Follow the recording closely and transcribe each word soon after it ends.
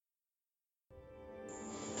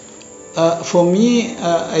For me,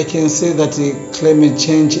 I can say that climate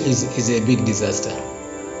change is a big disaster.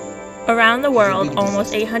 Around the world,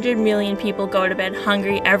 almost 800 million people go to bed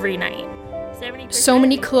hungry every night. So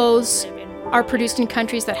many clothes are produced in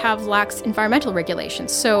countries that have lax environmental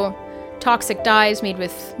regulations. So toxic dyes made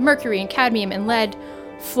with mercury and cadmium and lead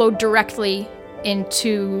flow directly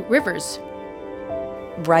into rivers.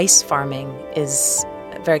 Rice farming is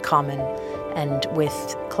very common, and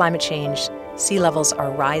with climate change, sea levels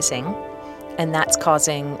are rising, and that's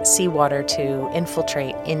causing seawater to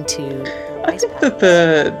infiltrate into the rice I think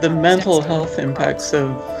that the mental health impacts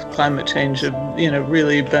of climate change have,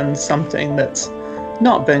 really been something that's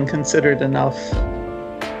not been considered enough.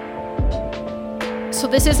 So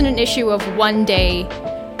this isn't an issue of one day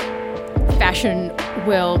fashion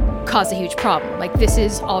will cause a huge problem. Like, this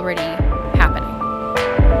is already happening.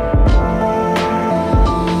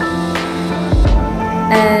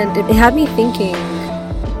 And it had me thinking,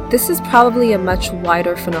 this is probably a much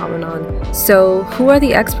wider phenomenon. So who are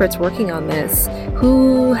the experts working on this?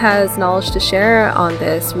 Who has knowledge to share on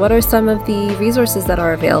this? What are some of the resources that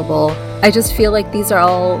are available? I just feel like these are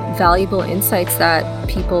all valuable insights that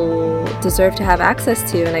people deserve to have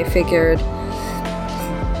access to. And I figured,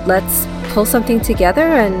 let's pull something together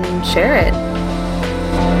and share it.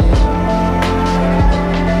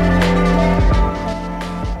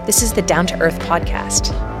 This is the Down to Earth podcast.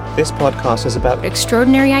 This podcast is about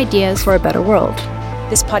extraordinary ideas for a better world.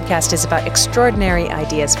 This podcast is about extraordinary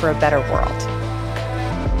ideas for a better world.